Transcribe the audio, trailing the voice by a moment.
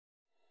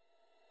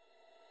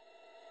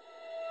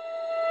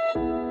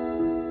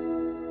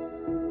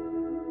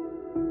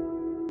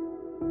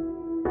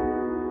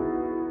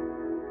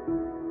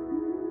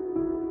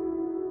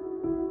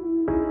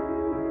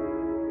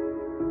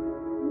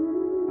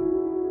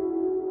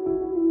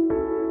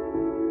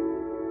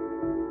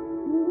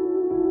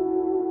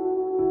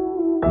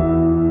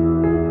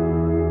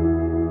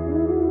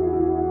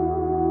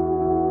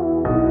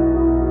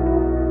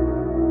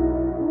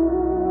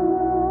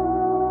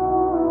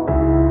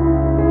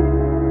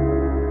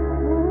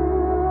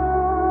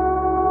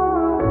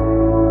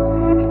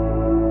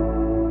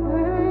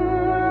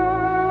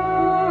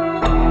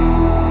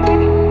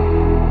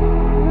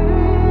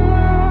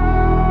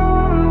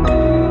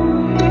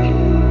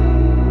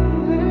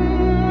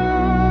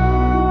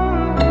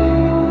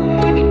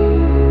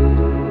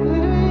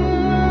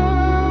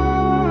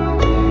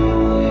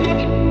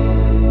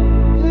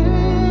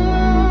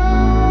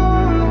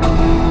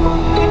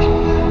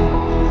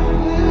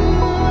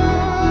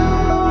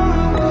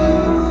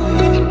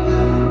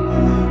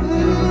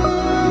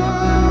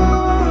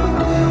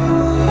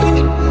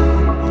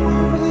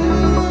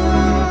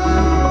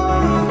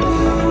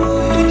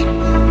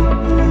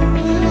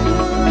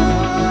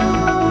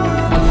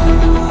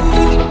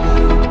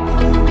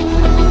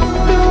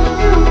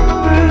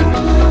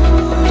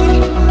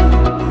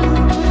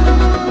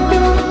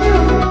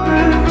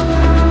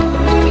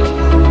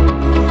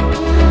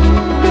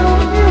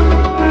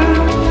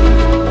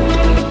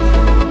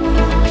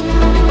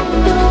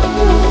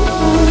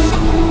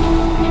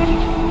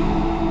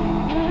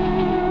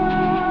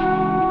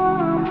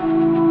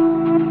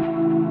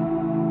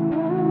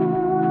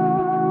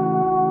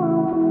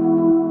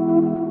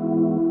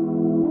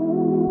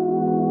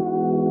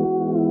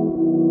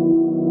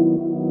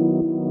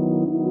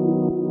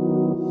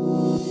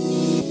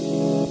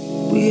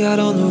me out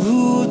on the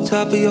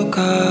rooftop of your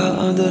car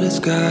under the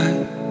sky.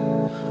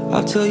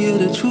 I'll tell you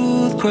the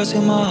truth,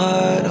 crossing my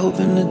heart,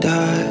 hoping to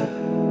die.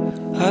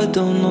 I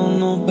don't know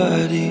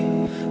nobody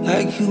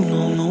like you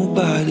know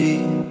nobody.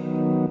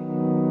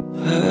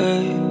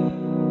 Hey,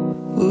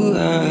 ooh,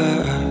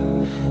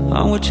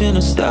 I'm watching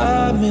a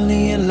star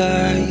 1,000,000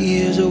 light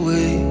years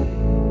away.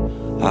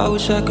 I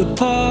wish I could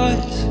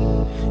pause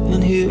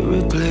and hear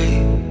it play.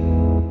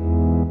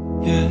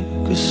 Yeah,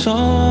 'cause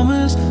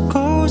summers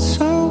go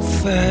so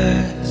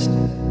fast.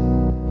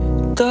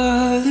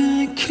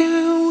 Darling,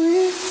 can we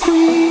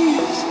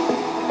freeze?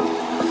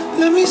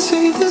 Let me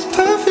save this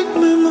perfect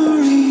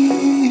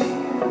memory.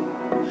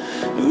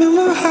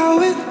 Remember how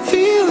it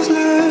feels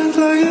like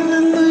flying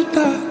in the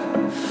dark,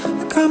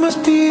 like I must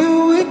be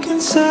awake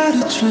inside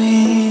a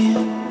dream.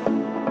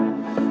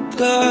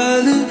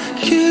 Darling,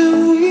 can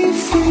we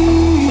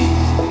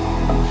freeze?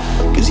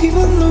 'Cause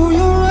even though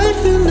you're right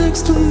here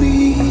next to me,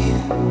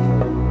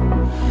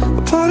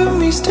 a part of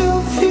me still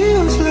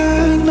feels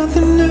like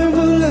nothing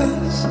ever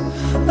lasts,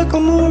 like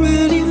I'm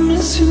already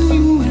missing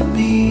you and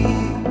me.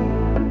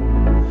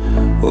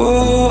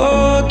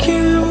 Oh,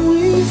 can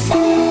we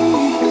freeze?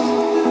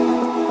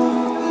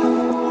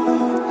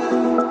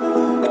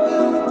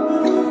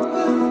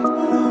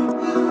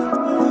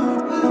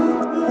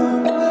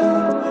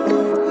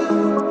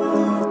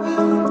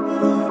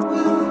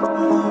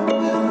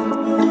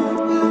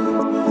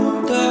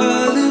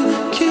 Darling,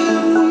 can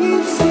we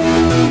freeze?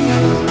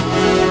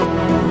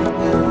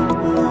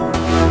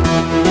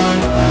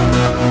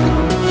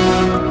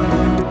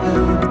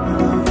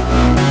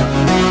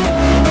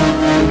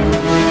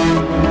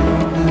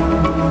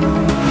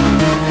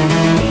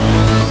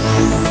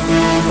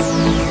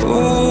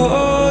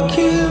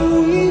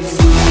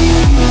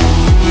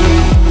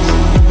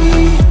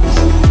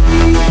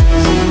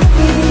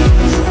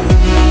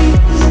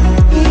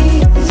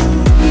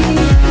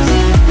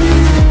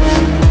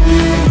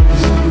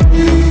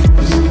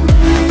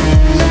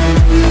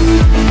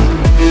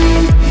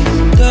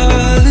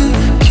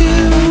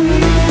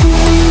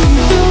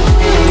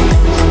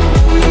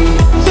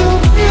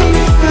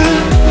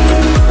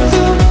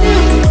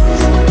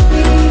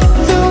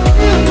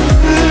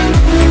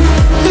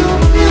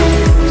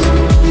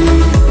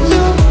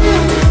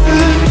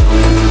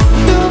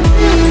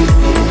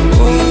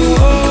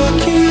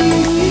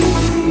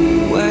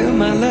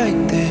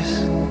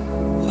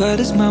 Why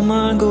does my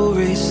mind go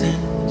racing?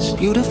 It's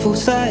beautiful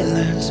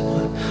silence,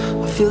 but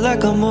I feel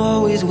like I'm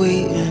always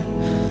waiting,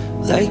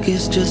 like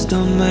it's just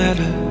a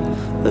matter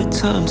of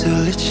time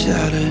till it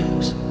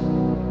shatters.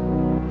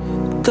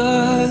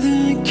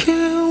 Darling,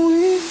 can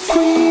we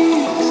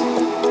freeze?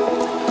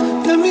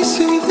 Let me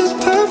save this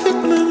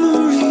perfect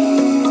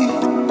memory.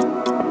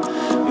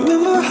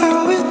 Remember how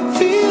it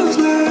feels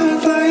like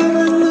flying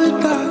in the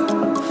dark,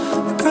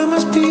 like I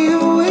must be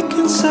awake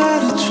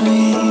inside a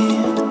dream.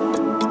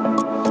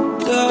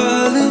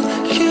 Darling,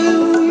 can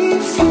we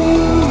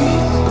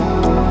freeze?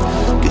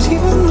 'Cause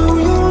even though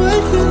you're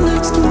right here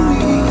next to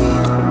me,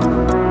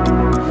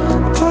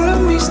 a part of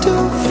me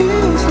still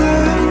feels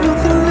like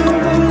nothing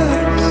ever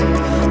lasts,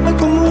 like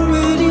I'm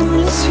already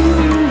missing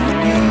you and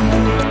me.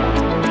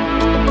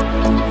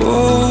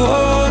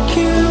 Oh,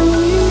 can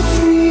we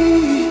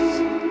freeze?